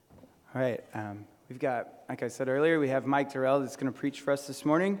All right, we've got, like I said earlier, we have Mike Terrell that's going to preach for us this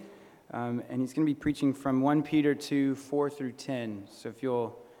morning, and he's going to be preaching from 1 Peter 2, 4 through 10. So if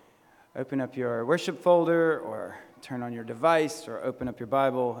you'll open up your worship folder or turn on your device or open up your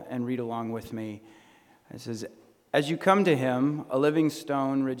Bible and read along with me. It says, "As you come to him, a living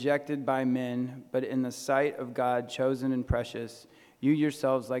stone rejected by men, but in the sight of God chosen and precious, you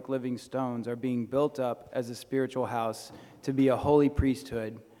yourselves like living stones are being built up as a spiritual house to be a holy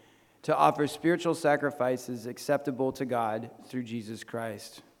priesthood, to offer spiritual sacrifices acceptable to God through Jesus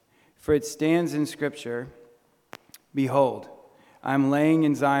Christ. For it stands in Scripture, 'Behold, I am laying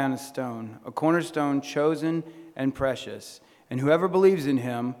in Zion a stone, a cornerstone chosen and precious, and whoever believes in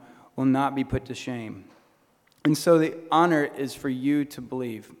him will not be put to shame.' And so the honor is for you to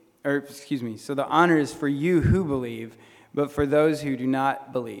believe, so the honor is for you who believe, but for those who do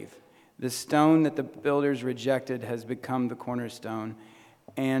not believe, the stone that the builders rejected has become the cornerstone,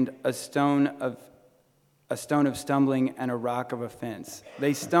 and a stone of stumbling and a rock of offense.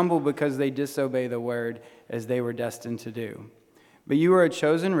 They stumble because they disobey the word as they were destined to do. But you are a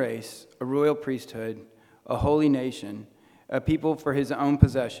chosen race, a royal priesthood, a holy nation, a people for his own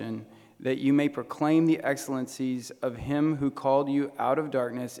possession, that you may proclaim the excellencies of him who called you out of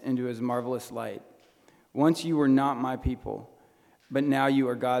darkness into his marvelous light. Once you were not my people, but now you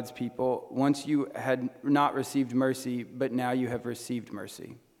are God's people. Once you had not received mercy, but now you have received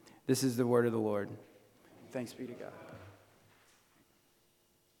mercy." This is the word of the Lord. Thanks be to God.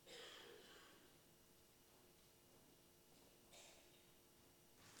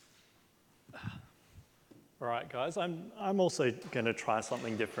 All right, guys, I'm also going to try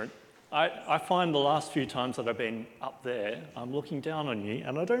something different. I find the last few times that I've been up there, I'm looking down on you,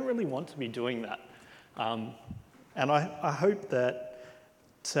 and I don't really want to be doing that. And I hope that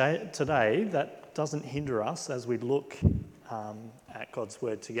today that doesn't hinder us as we look at God's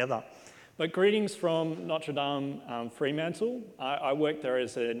Word together. But greetings from Notre Dame Fremantle. I work there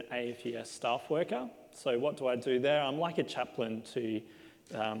as an AFES staff worker. So what do I do there? I'm like a chaplain to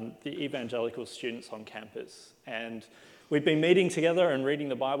the evangelical students on campus. And we've been meeting together and reading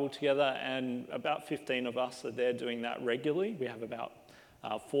the Bible together, and about 15 of us are there doing that regularly. We have about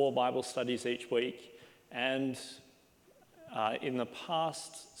 4 Bible studies each week. And in the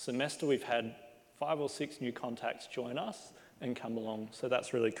past semester, we've had 5 or 6 new contacts join us and come along. So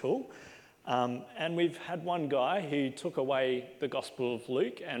that's really cool. And we've had one guy who took away the Gospel of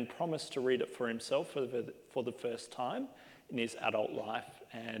Luke and promised to read it for himself for the first time in his adult life.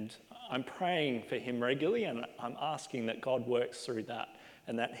 And I'm praying for him regularly, and I'm asking that God works through that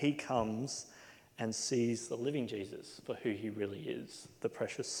and that he comes and sees the living Jesus for who he really is, the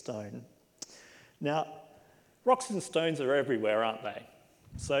precious stone. Now, rocks and stones are everywhere, aren't they?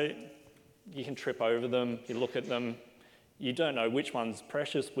 So you can trip over them, you look at them, you don't know which one's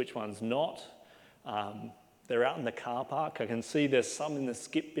precious, which one's not. They're out in the car park. I can see there's some in the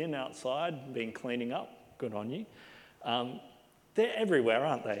skip bin outside being cleaning up. Good on you. They're everywhere,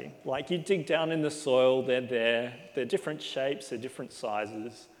 aren't they? Like, you dig down in the soil, they're there. They're different shapes, they're different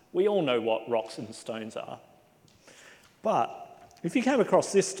sizes. We all know what rocks and stones are. But if you came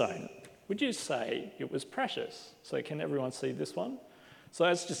across this stone, would you say it was precious? So can everyone see this one? So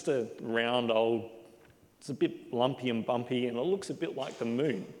it's just a round old, it's a bit lumpy and bumpy, and it looks a bit like the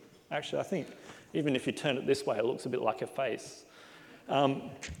moon. Actually, I think even if you turn it this way, it looks a bit like a face.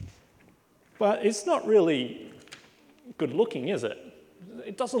 But it's not really good looking, is it?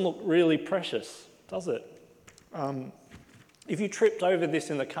 It doesn't look really precious, does it? If you tripped over this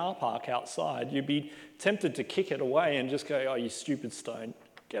in the car park outside, you'd be tempted to kick it away and just go, "Oh, you stupid stone.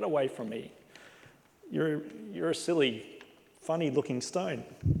 Get away from me. You're a silly, funny-looking stone."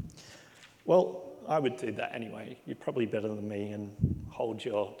 Well, I would do that anyway. You're probably better than me and hold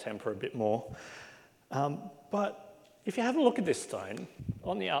your temper a bit more. But if you have a look at this stone,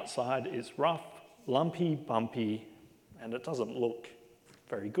 on the outside it's rough, lumpy, bumpy, and it doesn't look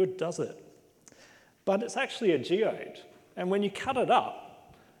very good, does it? But it's actually a geode. And when you cut it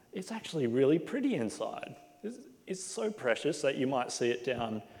up, it's actually really pretty inside. It's so precious that you might see it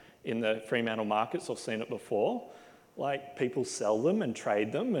down in the Fremantle markets. I've seen it before. Like, people sell them and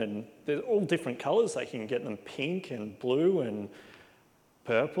trade them, and they're all different colours. They can get them pink and blue and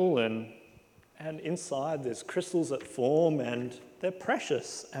purple, and inside there's crystals that form, and they're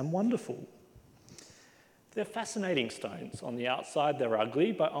precious and wonderful. They're fascinating stones. On the outside they're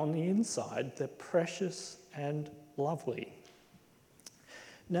ugly, but on the inside they're precious and lovely.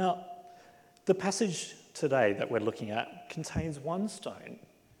 Now, the passage today that we're looking at contains one stone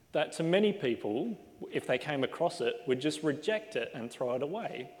that to many people, if they came across it, would just reject it and throw it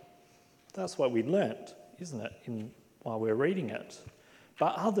away. That's what we learnt, isn't it, while we're reading it.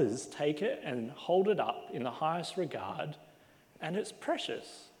 But others take it and hold it up in the highest regard, and it's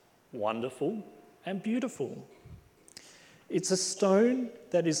precious, wonderful, and beautiful. It's a stone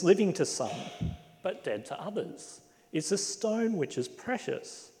that is living to some, but dead to others. It's a stone which is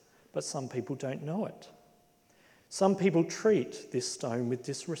precious, but some people don't know it. Some people treat this stone with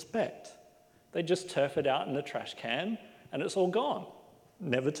disrespect. They just turf it out in the trash can and it's all gone,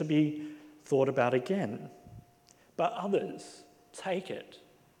 never to be thought about again. But others take it,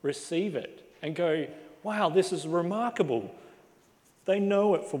 receive it, and go, wow, this is remarkable. They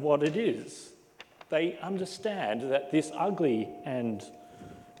know it for what it is. They understand that this ugly and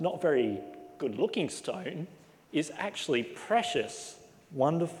not very good-looking stone is actually precious,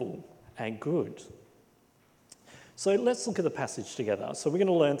 wonderful, and good. So let's look at the passage together. So we're going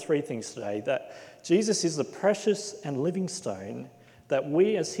to learn three things today: that Jesus is the precious and living stone, that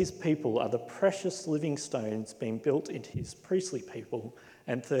we as his people are the precious living stones being built into his priestly people,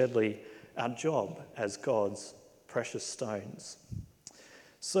 and thirdly, our job as God's precious stones.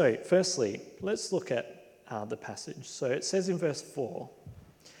 So firstly, let's look at the passage. So it says in verse 4,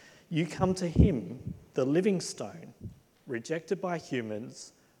 "You come to him, the living stone, rejected by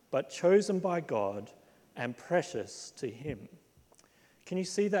humans, but chosen by God and precious to him." Can you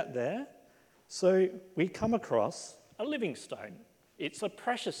see that there? So we come across a living stone. It's a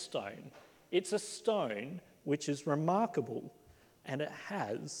precious stone. It's a stone which is remarkable, and it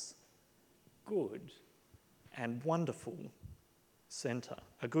has good and wonderful centre,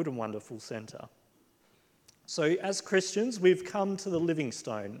 a good and wonderful centre. So as Christians, we've come to the living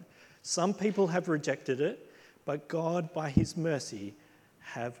stone. Some people have rejected it, but God, by his mercy,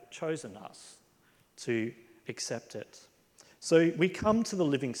 have chosen us to accept it. So we come to the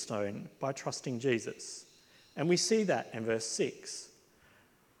living stone by trusting Jesus. And we see that in verse 6.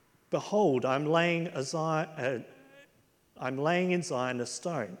 "Behold, I'm laying in Zion a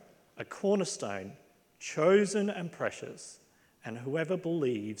stone, a cornerstone, chosen and precious, and whoever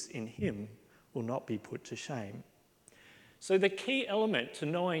believes in him will not be put to shame." So the key element to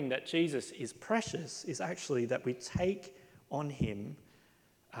knowing that Jesus is precious is actually that we take on him,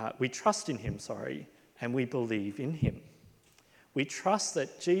 we trust in him, and we believe in him. We trust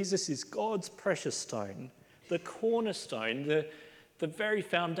that Jesus is God's precious stone, the cornerstone, the very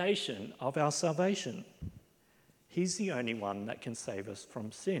foundation of our salvation. He's the only one that can save us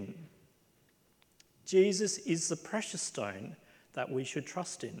from sin. Jesus is the precious stone that we should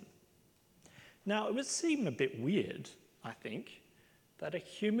trust in. Now, it would seem a bit weird, I think, that a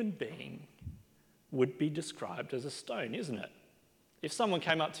human being would be described as a stone, isn't it? If someone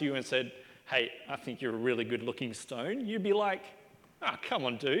came up to you and said, "Hey, I think you're a really good-looking stone," you'd be like, "Oh, come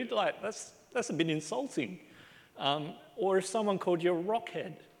on, dude, that's a bit insulting." Or if someone called you a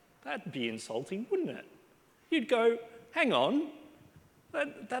rockhead, that'd be insulting, wouldn't it? You'd go, "Hang on,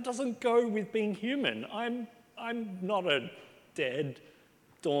 that doesn't go with being human. I'm not a dead,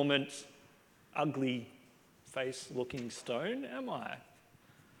 dormant, ugly face-looking stone, am I?"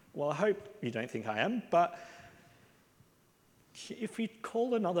 Well, I hope you don't think I am, but if you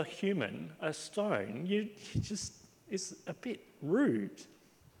call another human a stone, it's a bit rude.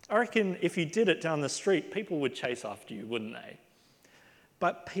 I reckon if you did it down the street, people would chase after you, wouldn't they?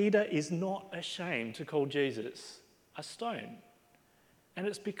 But Peter is not ashamed to call Jesus a stone. And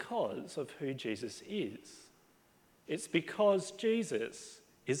it's because of who Jesus is. It's because Jesus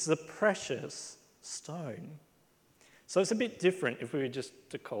is the precious stone. So it's a bit different if we were just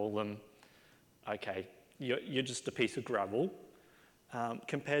to call them, okay, you're just a piece of gravel,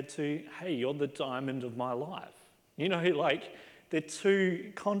 compared to, hey, you're the diamond of my life. You know, like, they're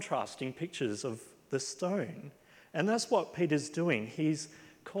two contrasting pictures of the stone. And that's what Peter's doing. He's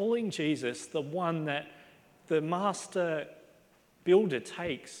calling Jesus the one that the master builder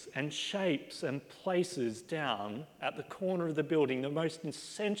takes and shapes and places down at the corner of the building, the most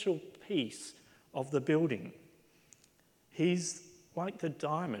essential piece of the building. He's like the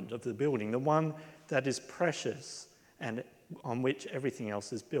diamond of the building, the one that is precious and on which everything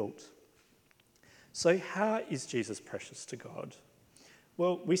else is built. So how is Jesus precious to God?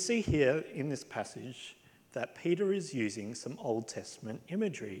 Well, we see here in this passage that Peter is using some Old Testament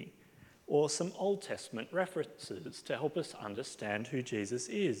imagery or some Old Testament references to help us understand who Jesus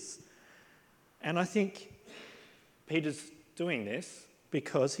is. And I think Peter's doing this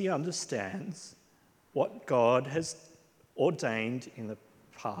because he understands what God has ordained in the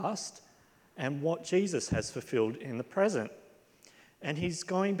past and what Jesus has fulfilled in the present. And he's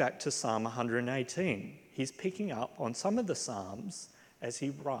going back to Psalm 118. He's picking up on some of the Psalms as he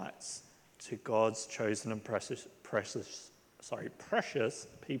writes to God's chosen and precious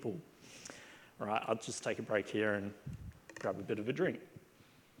people. All right, I'll just take a break here and grab a bit of a drink.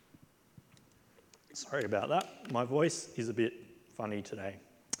 Sorry about that. My voice is a bit funny today.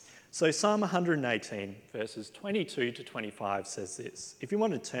 So Psalm 118, verses 22 to 25 says this. If you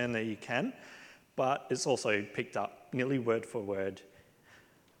want to turn there, you can, but it's also picked up nearly word for word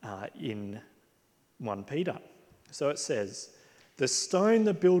in 1 Peter. So it says, "The stone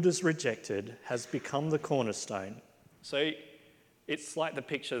the builders rejected has become the cornerstone." So it's like the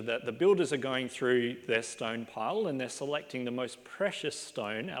picture that the builders are going through their stone pile and they're selecting the most precious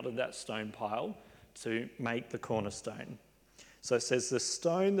stone out of that stone pile to make the cornerstone. So it says, "The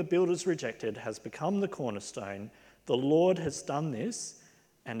stone the builders rejected has become the cornerstone. The Lord has done this,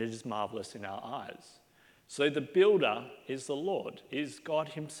 and it is marvellous in our eyes." So the builder is the Lord, is God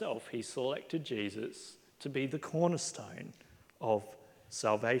himself. He selected Jesus to be the cornerstone of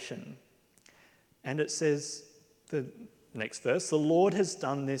salvation. And it says, the next verse, "The Lord has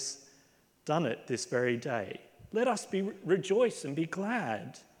done it this very day. Let us rejoice and be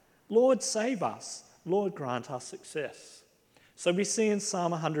glad. Lord, save us. Lord, grant us success." So we see in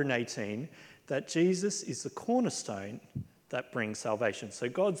Psalm 118 that Jesus is the cornerstone that brings salvation. So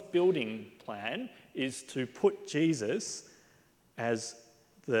God's building plan is to put Jesus as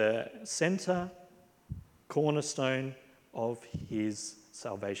the centre cornerstone of his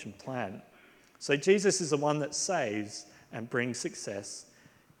salvation plan. So Jesus is the one that saves and brings success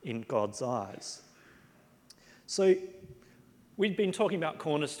in God's eyes. So we've been talking about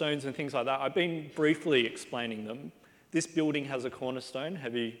cornerstones and things like that. I've been briefly explaining them. This building has a cornerstone.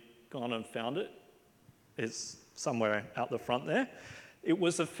 Have you gone and found it? It's somewhere out the front there. It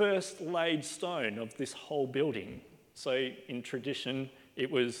was the first laid stone of this whole building. So in tradition,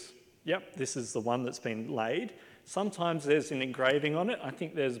 it was, this is the one that's been laid. Sometimes there's an engraving on it. I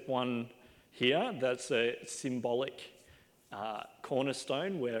think there's one here that's a symbolic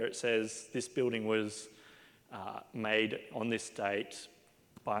cornerstone where it says this building was made on this date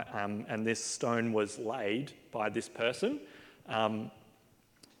and this stone was laid by this person.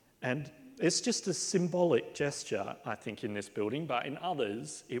 And it's just a symbolic gesture, I think, in this building, but in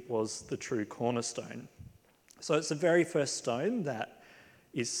others, it was the true cornerstone. So it's the very first stone that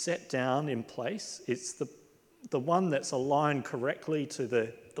is set down in place. It's the one that's aligned correctly to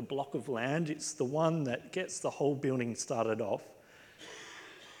the block of land. It's the one that gets the whole building started off.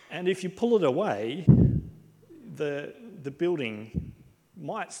 And if you pull it away, the building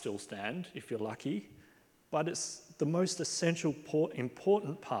might still stand if you're lucky, but it's the most essential,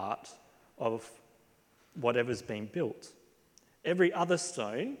 important part of whatever's been built. Every other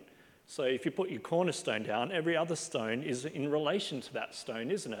stone, so if you put your cornerstone down, every other stone is in relation to that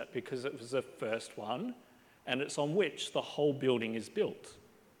stone, isn't it? Because it was the first one, and it's on which the whole building is built.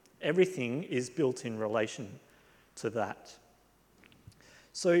 Everything is built in relation to that.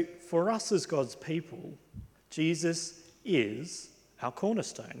 So for us as God's people, Jesus is our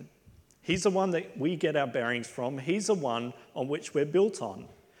cornerstone. He's the one that we get our bearings from. He's the one on which we're built on.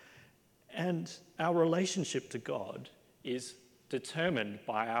 And our relationship to God is determined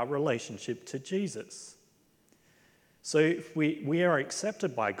by our relationship to Jesus. So if we are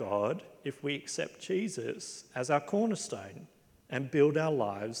accepted by God if we accept Jesus as our cornerstone and build our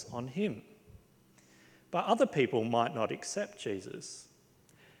lives on him. But other people might not accept Jesus.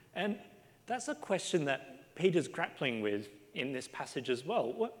 And that's a question that Peter's grappling with in this passage as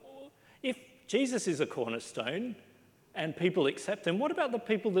well. If Jesus is a cornerstone and people accept him, what about the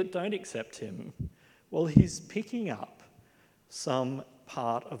people that don't accept him? Well, he's picking up some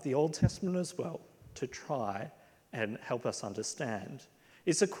part of the Old Testament as well to try and help us understand.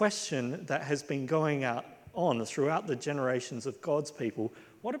 It's a question that has been going on throughout the generations of God's people.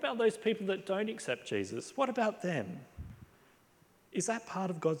 What about those people that don't accept Jesus? What about them? Is that part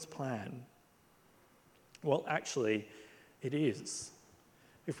of God's plan? Well, actually, it is.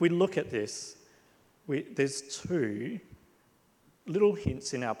 If we look at this, there's two little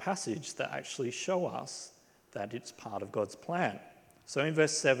hints in our passage that actually show us that it's part of God's plan. So in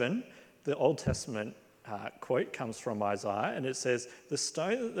verse 7, the Old Testament quote comes from Isaiah, and it says, "The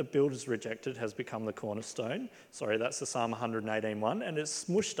stone that the builders rejected has become the cornerstone." Sorry, that's the Psalm 118 one, and it's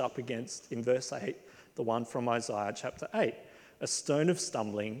smushed up against, in verse 8, the one from Isaiah chapter 8, "A stone of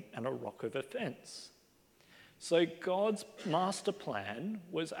stumbling and a rock of offence." So God's master plan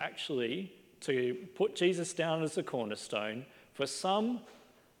was actually to put Jesus down as a cornerstone. For some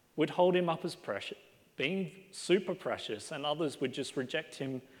would hold him up as precious, being super precious, and others would just reject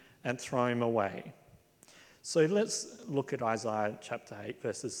him and throw him away. So let's look at Isaiah chapter 8,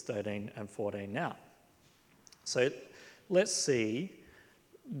 verses 13 and 14 now. So let's see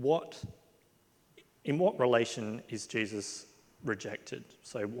in what relation is Jesus rejected?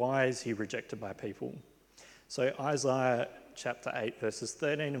 So why is he rejected by people? So Isaiah chapter 8, verses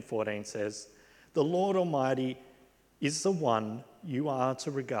 13 and 14 says, The Lord Almighty is the one you are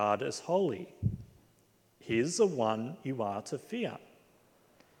to regard as holy. He is the one you are to fear.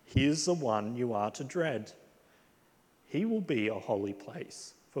 He is the one you are to dread. He will be a holy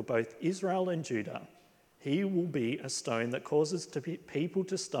place for both Israel and Judah. He will be a stone that causes people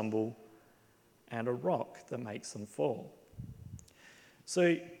to stumble and a rock that makes them fall.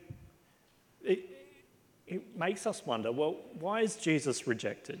 So it makes us wonder, well, why is Jesus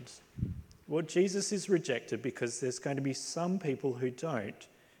rejected? Well, Jesus is rejected because there's going to be some people who don't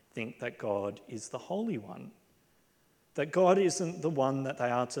think that God is the Holy One, that God isn't the one that they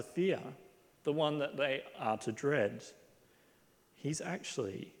are to fear, the one that they are to dread. He's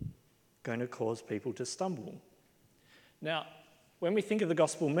actually going to cause people to stumble. Now, when we think of the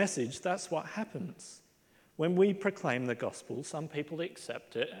gospel message, that's what happens. When we proclaim the gospel, some people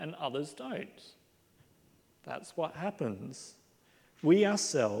accept it and others don't. That's what happens. We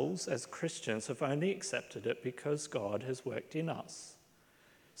ourselves, as Christians, have only accepted it because God has worked in us.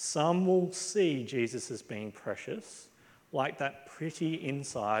 Some will see Jesus as being precious, like that pretty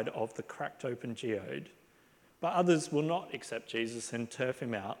inside of the cracked open geode, but others will not accept Jesus and turf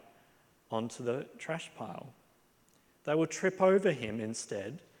him out onto the trash pile. They will trip over him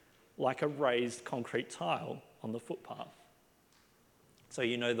instead, like a raised concrete tile on the footpath. So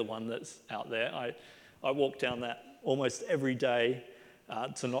you know the one that's out there. I walk down that almost every day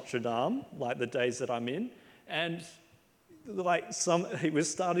to Notre Dame, like the days that I'm in, and it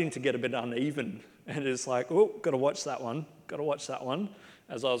was starting to get a bit uneven, and it's like, oh, got to watch that one,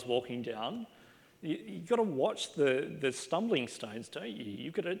 as I was walking down. You've got to watch the stumbling stones, don't you?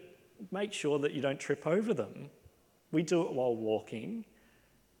 You've got to make sure that you don't trip over them. We do it while walking,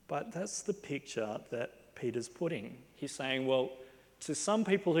 but that's the picture that Peter's putting. He's saying, well, to some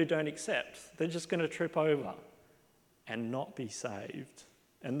people who don't accept, they're just going to trip over and not be saved.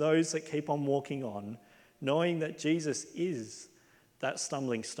 And those that keep on walking on, knowing that Jesus is that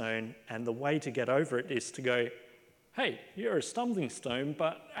stumbling stone, and the way to get over it is to go, hey, you're a stumbling stone,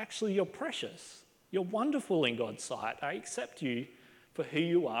 but actually you're precious. You're wonderful in God's sight. I accept you for who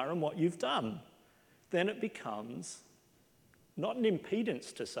you are and what you've done. Then it becomes not an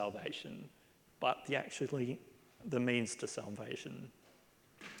impedance to salvation, but the means to salvation.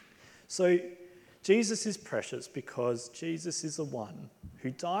 So Jesus is precious because Jesus is the one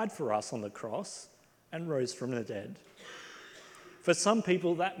who died for us on the cross and rose from the dead. For some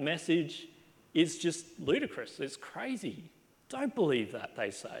people, that message is just ludicrous. It's crazy. Don't believe that,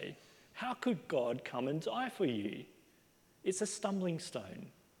 they say. How could God come and die for you? It's a stumbling stone.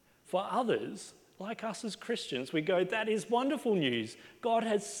 For others, like us as Christians, we go, that is wonderful news. God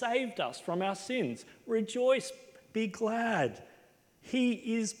has saved us from our sins. Rejoice, be glad. He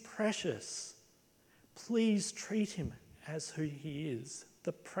is precious. Please treat him as who he is,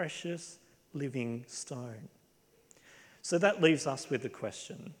 the precious living stone. So that leaves us with the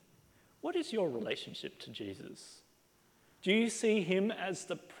question, what is your relationship to Jesus? Do you see him as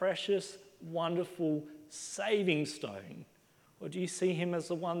the precious, wonderful, saving stone? Or do you see him as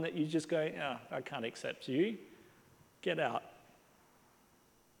the one that you just go, I can't accept you, get out?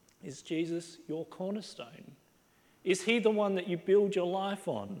 Is Jesus your cornerstone? Is he the one that you build your life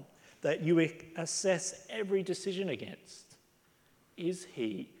on, that you assess every decision against? Is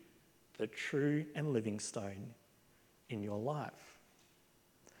he the true and living stone in your life?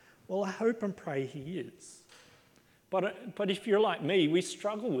 Well, I hope and pray he is. But if you're like me, we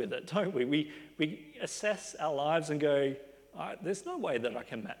struggle with it, don't we? We assess our lives and go, there's no way that I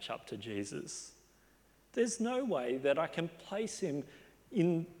can match up to Jesus. There's no way that I can place him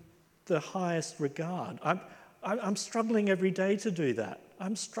in the highest regard. I'm struggling every day to do that.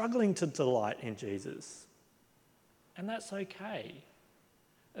 I'm struggling to delight in Jesus. And that's okay,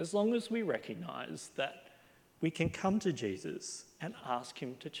 as long as we recognise that we can come to Jesus and ask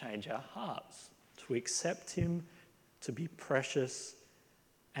him to change our hearts, to accept him, to be precious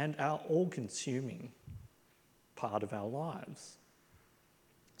and our all-consuming part of our lives.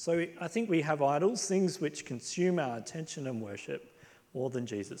 So I think we have idols, things which consume our attention and worship more than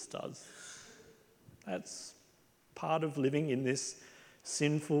Jesus does. That's part of living in this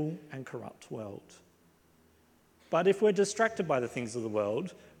sinful and corrupt world. But if we're distracted by the things of the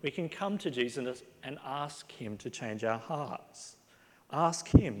world, we can come to Jesus and ask him to change our hearts. Ask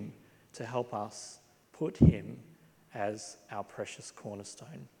him to help us put him as our precious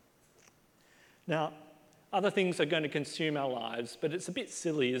cornerstone. Now, other things are going to consume our lives, but it's a bit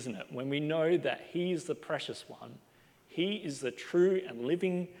silly, isn't it? When we know that he is the precious one, he is the true and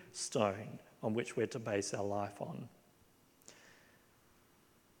living stone on which we're to base our life on.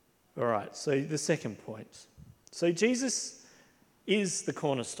 All right, so the second point. So Jesus is the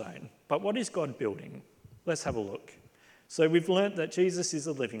cornerstone. But what is God building? Let's have a look. So we've learnt that Jesus is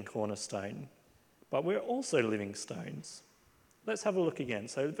a living cornerstone, but we're also living stones. Let's have a look again.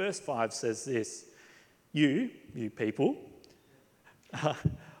 So verse 5 says this, you people,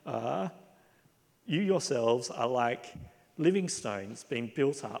 you yourselves are like living stones being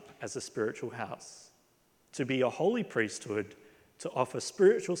built up as a spiritual house, to be a holy priesthood, to offer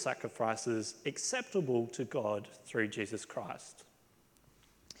spiritual sacrifices acceptable to God through Jesus Christ.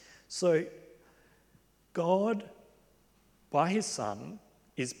 So God, by his Son,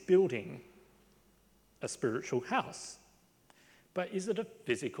 is building a spiritual house. But is it a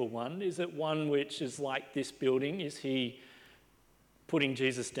physical one? Is it one which is like this building? Is he putting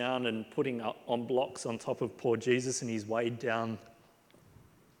Jesus down and putting up on blocks on top of poor Jesus and he's weighed down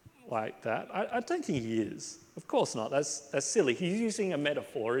like that? I don't think he is. Of course not. That's silly. He's using a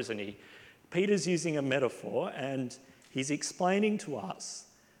metaphor, isn't he? Peter's using a metaphor and he's explaining to us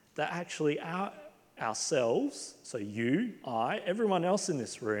that actually ourselves, so you, I, everyone else in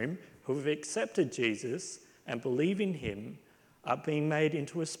this room who have accepted Jesus and believe in him are being made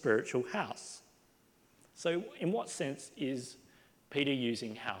into a spiritual house. So in what sense is Peter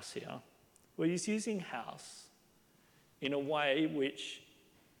using house here? Well, he's using house in a way which,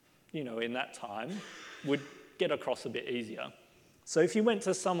 in that time would get across a bit easier. So if you went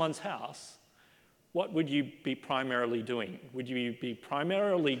to someone's house, what would you be primarily doing? Would you be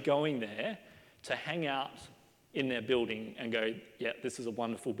primarily going there to hang out in their building and go, yeah, this is a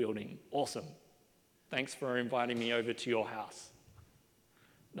wonderful building, awesome. Thanks for inviting me over to your house.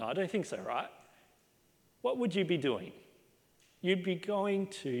 No, I don't think so, right? What would you be doing? You'd be going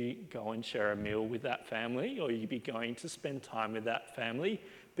to go and share a meal with that family, or you'd be going to spend time with that family,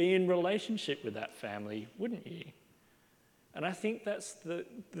 be in relationship with that family, wouldn't you? And I think that's the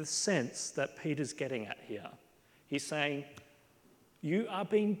sense that Peter's getting at here. He's saying, you are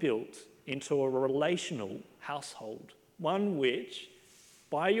being built into a relational household, one which,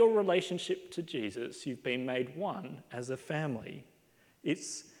 by your relationship to Jesus, you've been made one as a family.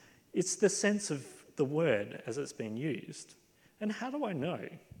 It's the sense of the word as it's been used. And how do I know?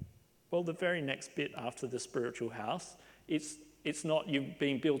 Well, the very next bit after the spiritual house, it's not you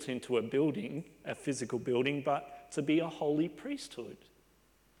being built into a building, a physical building, but to be a holy priesthood.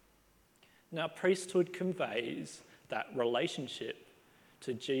 Now, priesthood conveys that relationship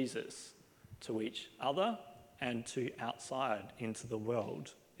to Jesus, to each other, and to outside into the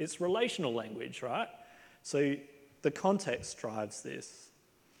world. It's relational language, right? So the context drives this.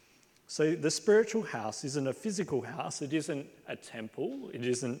 So the spiritual house isn't a physical house. It isn't a temple. It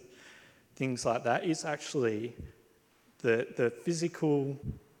isn't things like that. It's actually the physical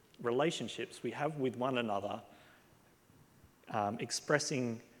relationships we have with one another,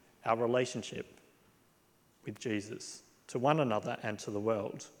 expressing our relationship with Jesus to one another and to the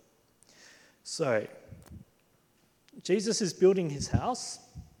world. So Jesus is building his house,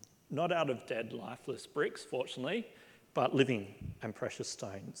 not out of dead, lifeless bricks, fortunately, but living and precious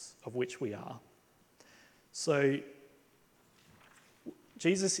stones, of which we are. So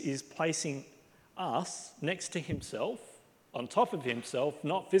Jesus is placing us next to himself, on top of himself,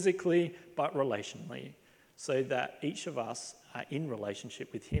 not physically, but relationally, so that each of us are in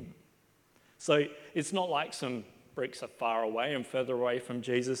relationship with him. So it's not like some bricks are far away and further away from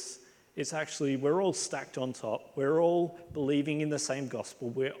Jesus. It's actually, we're all stacked on top. We're all believing in the same gospel.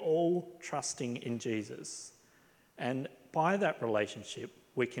 We're all trusting in Jesus. And by that relationship,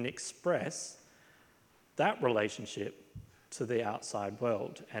 we can express that relationship to the outside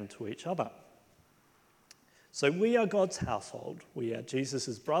world and to each other. So we are God's household. We are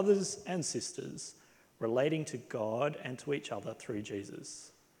Jesus' brothers and sisters relating to God and to each other through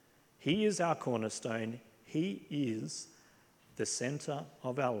Jesus. He is our cornerstone. He is the centre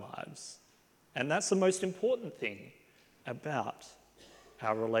of our lives. And that's the most important thing about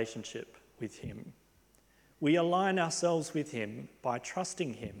our relationship with him. We align ourselves with him by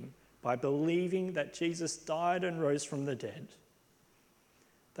trusting him, by believing that Jesus died and rose from the dead.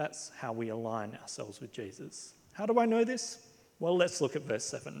 That's how we align ourselves with Jesus. How do I know this? Well, let's look at verse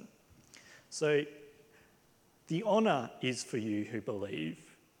 7. So, the honour is for you who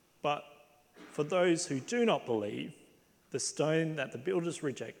believe, but for those who do not believe, the stone that the builders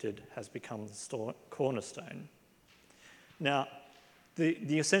rejected has become the cornerstone. Now,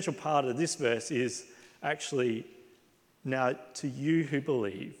 the essential part of this verse is actually, now to you who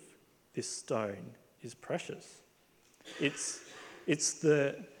believe, this stone is precious. It's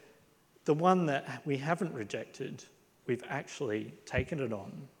the one that we haven't rejected. We've actually taken it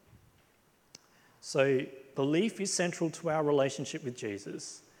on. So belief is central to our relationship with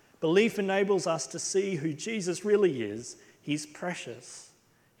Jesus. Belief enables us to see who Jesus really is He's precious.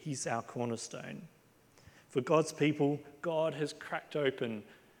 He's our cornerstone. For God's people, God has cracked open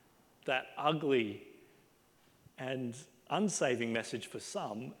that ugly and unsaving message for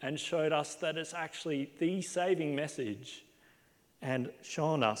some and showed us that it's actually the saving message, and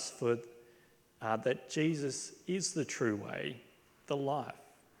shown us that Jesus is the true way, the life.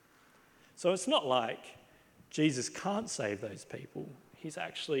 So it's not like Jesus can't save those people. He's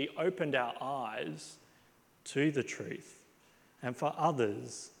actually opened our eyes to the truth. And for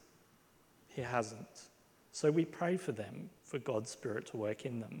others, he hasn't. So we pray for them, for God's Spirit to work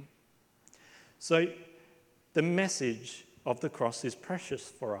in them. So the message of the cross is precious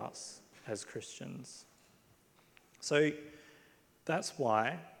for us as Christians. So that's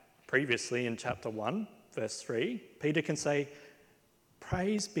why previously in chapter 1, verse 3, Peter can say,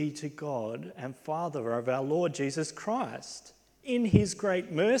 "Praise be to God and Father of our Lord Jesus Christ. In his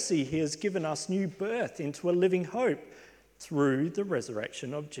great mercy, he has given us new birth into a living hope through the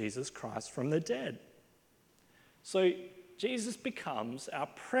resurrection of Jesus Christ from the dead." So Jesus becomes our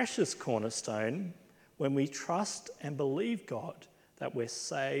precious cornerstone when we trust and believe God that we're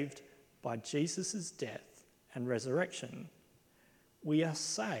saved by Jesus' death and resurrection. We are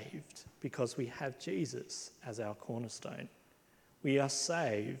saved because we have Jesus as our cornerstone. We are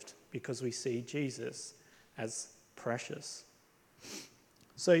saved because we see Jesus as precious.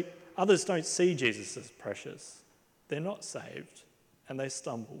 So others don't see Jesus as precious. They're not saved and they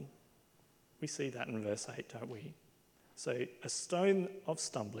stumble. We see that in verse 8, don't we? So a stone of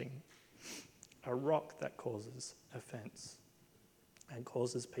stumbling, a rock that causes offence and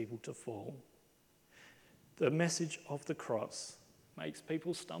causes people to fall. The message of the cross makes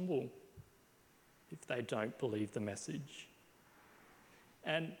people stumble if they don't believe the message.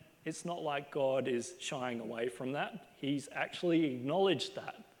 And it's not like God is shying away from that. He's actually acknowledged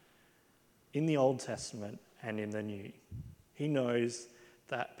that in the Old Testament and in the New. He knows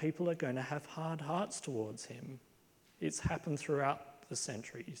that people are going to have hard hearts towards him. It's happened throughout the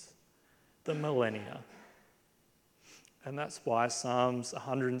centuries, the millennia. And that's why Psalms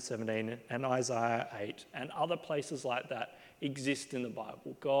 117 and Isaiah 8 and other places like that exist in the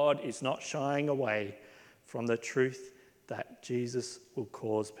Bible. God is not shying away from the truth that Jesus will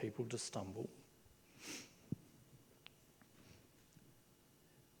cause people to stumble.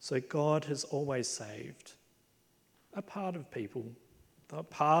 So God has always saved a part of people, a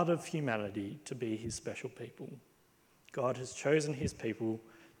part of humanity, to be his special people. God has chosen his people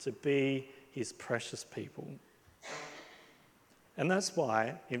to be his precious people. And that's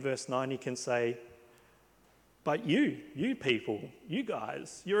why in verse 9 he can say, "But you people, you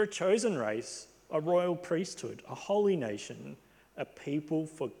guys, you're a chosen race, a royal priesthood, a holy nation, a people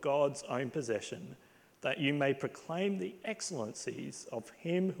for God's own possession, that you may proclaim the excellencies of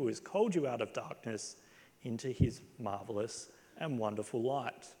him who has called you out of darkness into his marvellous and wonderful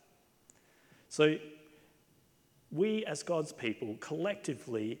light." So we as God's people,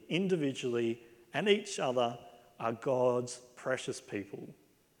 collectively, individually, and each other, are God's precious people.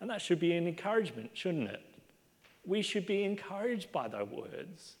 And that should be an encouragement, shouldn't it? We should be encouraged by those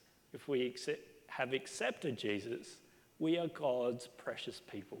words. If we have accepted Jesus, we are God's precious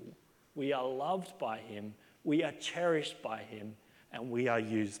people. We are loved by him, we are cherished by him, and we are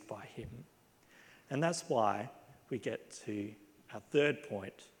used by him. And that's why we get to our third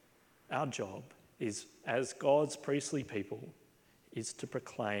point. Our job is, as God's priestly people, is to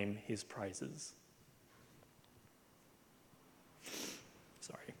proclaim his praises.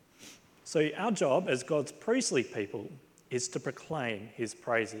 So our job as God's priestly people is to proclaim his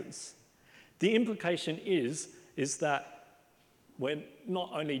praises. The implication is that we're not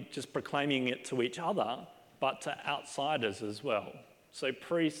only just proclaiming it to each other, but to outsiders as well. So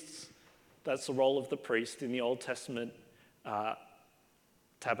priests, that's the role of the priest in the Old Testament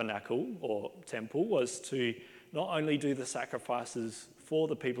tabernacle or temple, was to not only do the sacrifices for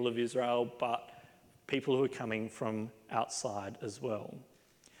the people of Israel, but people who are coming from outside as well.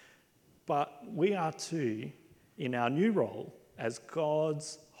 But we are too, in our new role as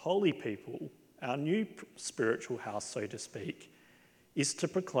God's holy people, our new spiritual house, so to speak, is to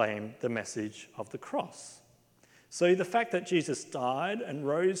proclaim the message of the cross. So the fact that Jesus died and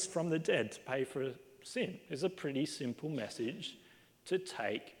rose from the dead to pay for sin is a pretty simple message to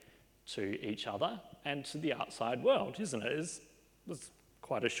take to each other and to the outside world, isn't it? It's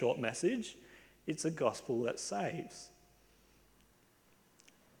quite a short message. It's a gospel that saves.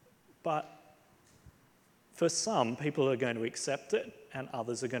 But for some, people are going to accept it and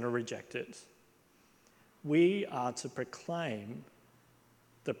others are going to reject it. We are to proclaim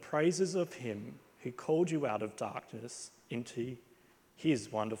the praises of him who called you out of darkness into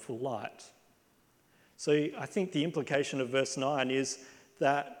his wonderful light. So I think the implication of verse 9 is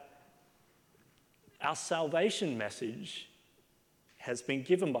that our salvation message has been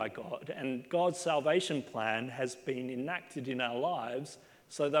given by God, and God's salvation plan has been enacted in our lives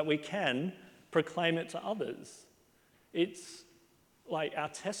so that we can proclaim it to others. It's like our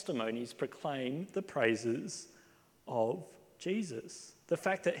testimonies proclaim the praises of Jesus. The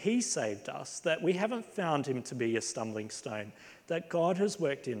fact that he saved us, that we haven't found him to be a stumbling stone, that God has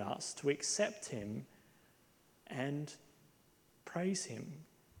worked in us to accept him and praise him.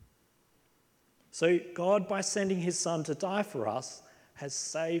 So God, by sending his son to die for us, has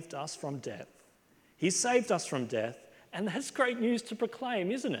saved us from death. He saved us from death, and that's great news to proclaim,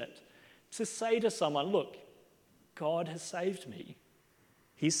 isn't it? To say to someone, look, God has saved me.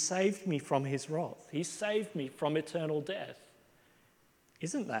 He saved me from his wrath. He saved me from eternal death.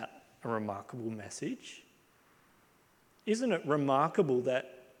 Isn't that a remarkable message? Isn't it remarkable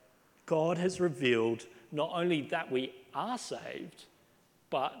that God has revealed not only that we are saved,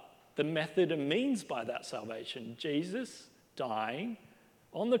 but the method and means by that salvation? Jesus dying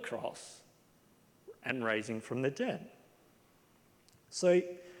on the cross and raising from the dead. So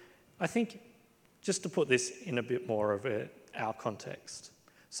I think just to put this in a bit more of our context.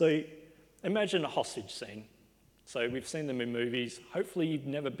 So imagine a hostage scene. So we've seen them in movies. Hopefully you've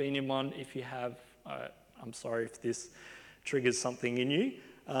never been in one. If you have, I'm sorry if this triggers something in you.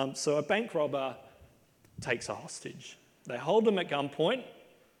 So a bank robber takes a hostage. They hold them at gunpoint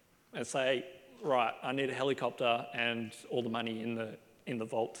and say, right, I need a helicopter and all the money in the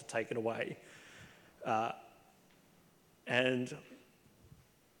vault to take it away. And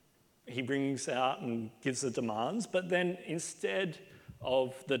he brings out and gives the demands, but then instead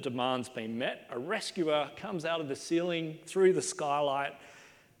of the demands being met, a rescuer comes out of the ceiling through the skylight,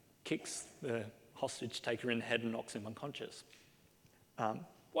 kicks the hostage taker in the head and knocks him unconscious.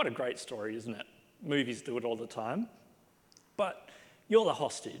 What a great story, isn't it? Movies do it all the time. But you're the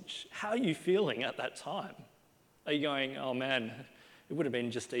hostage. How are you feeling at that time? Are you going, oh man, it would have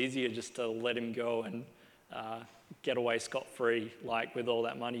been just easier just to let him go and get away scot-free, like with all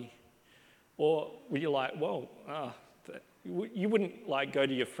that money? Or were you like, well, you wouldn't like go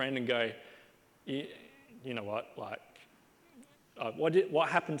to your friend and go, you know what, like, what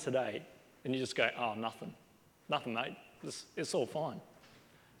happened today? And you just go, oh, nothing, mate. It's all fine.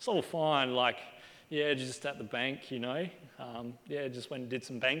 It's all fine. Like, yeah, just at the bank, you know. Yeah, just went and did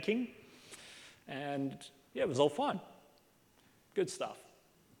some banking, and yeah, it was all fine. Good stuff.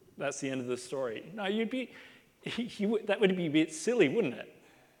 That's the end of the story. No, that would be a bit silly, wouldn't it?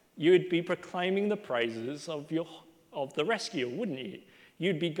 You would be proclaiming the praises of the rescuer, wouldn't you?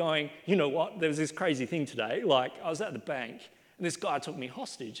 You'd be going, you know what, there was this crazy thing today, like I was at the bank and this guy took me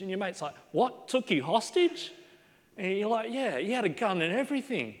hostage, and your mate's like, what, took you hostage? And you're like, yeah, he had a gun and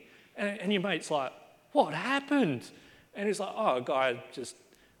everything. And your mate's like, what happened? And he's like, oh, a guy just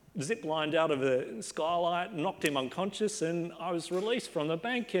zip-lined out of a skylight, knocked him unconscious, and I was released from the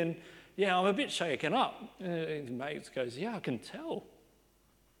bank, and yeah, I'm a bit shaken up. And the mate goes, yeah, I can tell.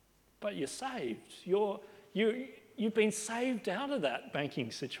 But you're saved. You've been saved out of that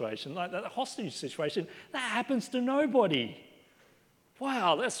banking situation, like that hostage situation. That happens to nobody.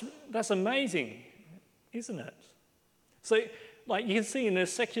 Wow, that's amazing, isn't it? So, like you can see in a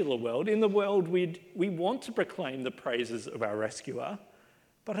secular world, in the world we want to proclaim the praises of our rescuer,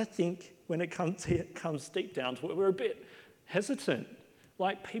 but I think when it comes deep down to it, we're a bit hesitant.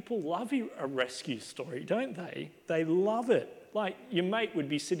 Like, people love a rescue story, don't they? They love it. Like, your mate would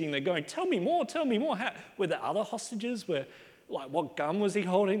be sitting there going, tell me more. Were there other hostages? Like, what gun was he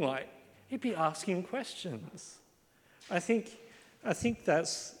holding? Like, he'd be asking questions. I think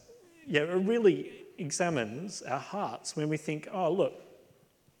that's, yeah, it really examines our hearts when we think, oh, look,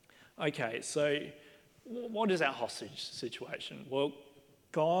 okay, so what is our hostage situation? Well,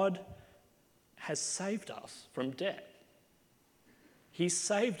 God has saved us from death. He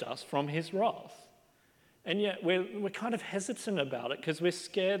saved us from his wrath. And yet we're kind of hesitant about it because we're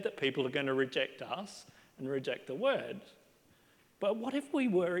scared that people are going to reject us and reject the word. But what if we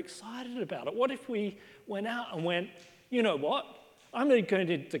were excited about it? What if we went out and went, you know what? I'm going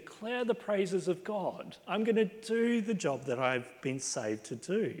to declare the praises of God. I'm going to do the job that I've been saved to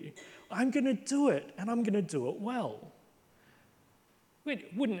do. I'm going to do it, and I'm going to do it well.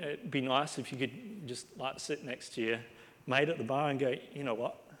 Wouldn't it be nice if you could just like sit next to your mate at the bar and go, you know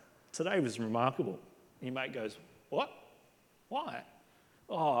what? Today was remarkable. And your mate goes, what? Why?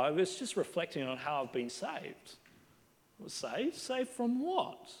 Oh, I was just reflecting on how I've been saved. Well, saved? Saved from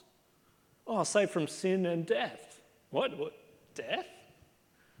what? Oh, saved from sin and death. What? Death?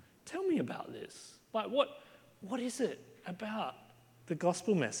 Tell me about this. Like, what is it about the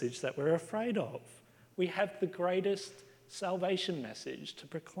gospel message that we're afraid of? We have the greatest salvation message to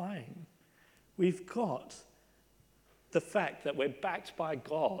proclaim. We've got the fact that we're backed by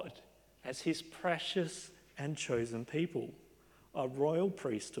God as his precious and chosen people, a royal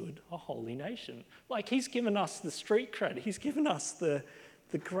priesthood, a holy nation. Like, he's given us the street cred. He's given us the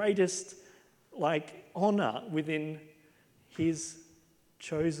greatest, honour within his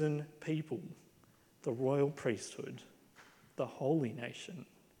chosen people, the royal priesthood, the holy nation.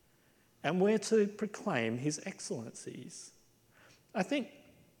 And we're to proclaim his excellencies. I think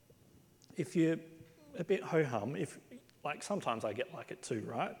if you're a bit ho-hum, sometimes I get like it too,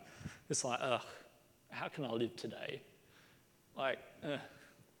 right? It's like, how can I live today?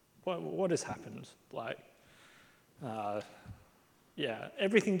 What has happened?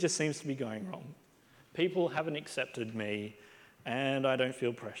 Everything just seems to be going wrong. People haven't accepted me, and I don't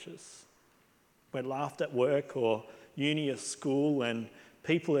feel precious. We're laughed at work or uni or school, and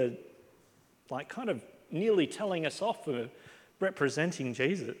people are kind of nearly telling us off for representing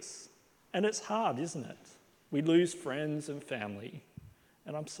Jesus. And it's hard, isn't it? We lose friends and family.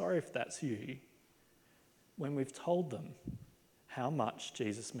 And I'm sorry if that's you, when we've told them how much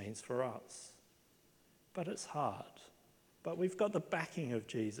Jesus means for us. But it's hard. But we've got the backing of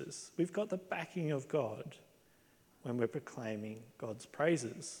Jesus. We've got the backing of God when we're proclaiming God's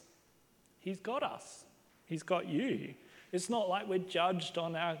praises. He's got us. He's got you. It's not like we're judged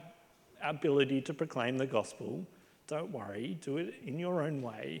on our ability to proclaim the gospel. Don't worry, do it in your own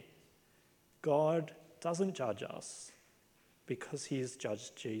way. God doesn't judge us because he has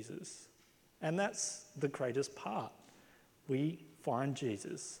judged Jesus. And that's the greatest part. We find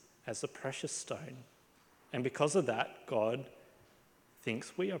Jesus as a precious stone. And because of that, God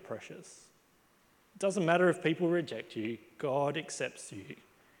thinks we are precious. It doesn't matter if people reject you, God accepts you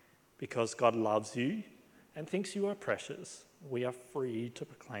because God loves you and thinks you are precious. We are free to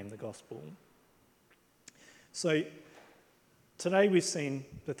proclaim the gospel. So today we've seen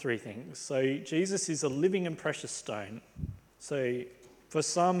the three things. So Jesus is a living and precious stone. So for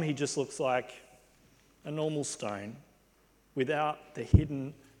some, he just looks like a normal stone without the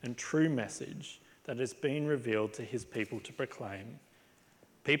hidden and true message that has been revealed to his people to proclaim.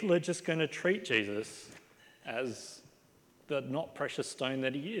 People are just going to treat Jesus as the not precious stone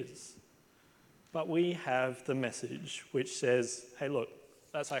that he is. But we have the message which says, hey, look,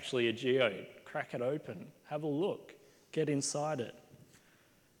 that's actually a geode. Crack it open. Have a look. Get inside it.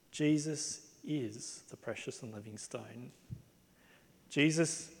 Jesus is the precious and living stone.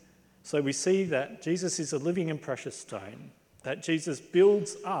 So we see that Jesus is a living and precious stone, that Jesus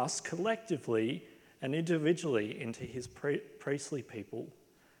builds us collectively and individually into his priestly people.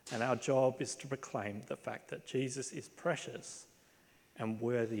 And our job is to proclaim the fact that Jesus is precious and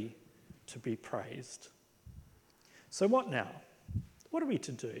worthy to be praised. So what now? What are we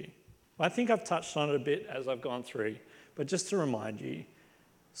to do? I think I've touched on it a bit as I've gone through, but just to remind you,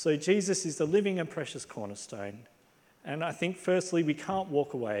 so Jesus is the living and precious cornerstone. And I think firstly, we can't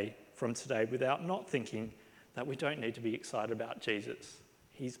walk away from today without not thinking that we don't need to be excited about Jesus.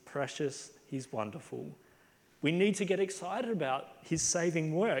 He's precious, he's wonderful. We need to get excited about his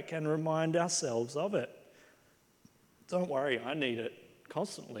saving work and remind ourselves of it. Don't worry, I need it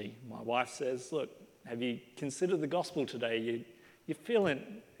constantly. My wife says, look, have you considered the gospel today?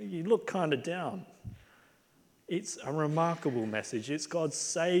 You look kind of down. It's a remarkable message. It's God's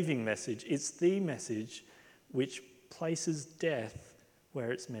saving message. It's the message which places death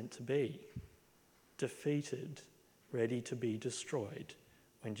where it's meant to be, defeated, ready to be destroyed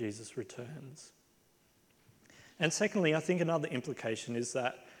when Jesus returns. And secondly, I think another implication is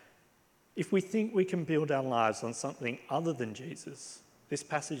that if we think we can build our lives on something other than Jesus, this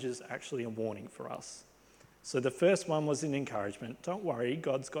passage is actually a warning for us. So the first one was an encouragement. Don't worry,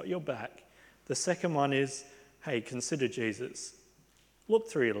 God's got your back. The second one is, hey, consider Jesus. Look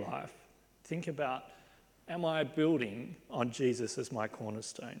through your life. Think about, am I building on Jesus as my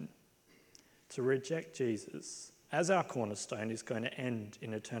cornerstone? To reject Jesus as our cornerstone is going to end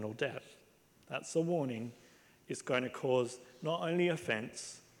in eternal death. That's the warning. It's going to cause not only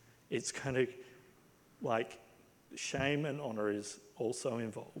offense, it's going to, shame and honor is also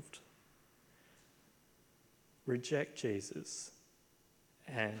involved. Reject Jesus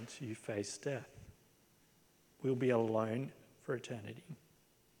and you face death. We'll be alone for eternity.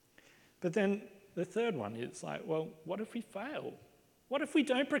 But then the third one is what if we fail? What if we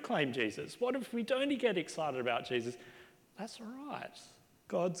don't proclaim Jesus? What if we don't get excited about Jesus? That's all right.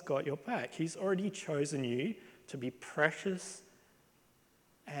 God's got your back. He's already chosen you to be precious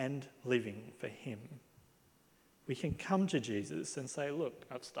and living for him. We can come to Jesus and say, look,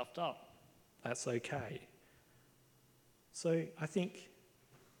 I've stuffed up. That's okay. So I think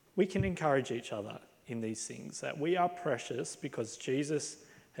we can encourage each other in these things, that we are precious because Jesus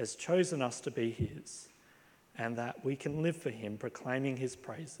has chosen us to be his, and that we can live for him, proclaiming his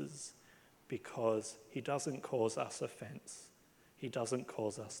praises, because he doesn't cause us offence. He doesn't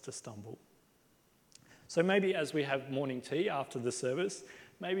cause us to stumble. So maybe as we have morning tea after the service,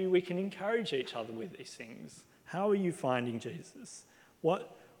 maybe we can encourage each other with these things. How are you finding Jesus?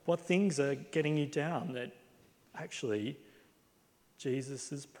 What things are getting you down that actually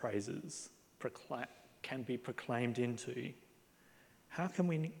Jesus' praises can be proclaimed into? How can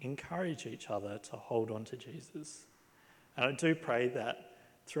we encourage each other to hold on to Jesus? And I do pray that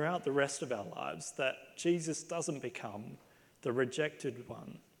throughout the rest of our lives, that Jesus doesn't become the rejected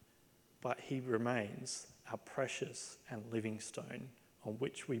one, but he remains our precious and living stone on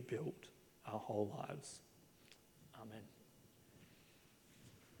which we build our whole lives. Amen.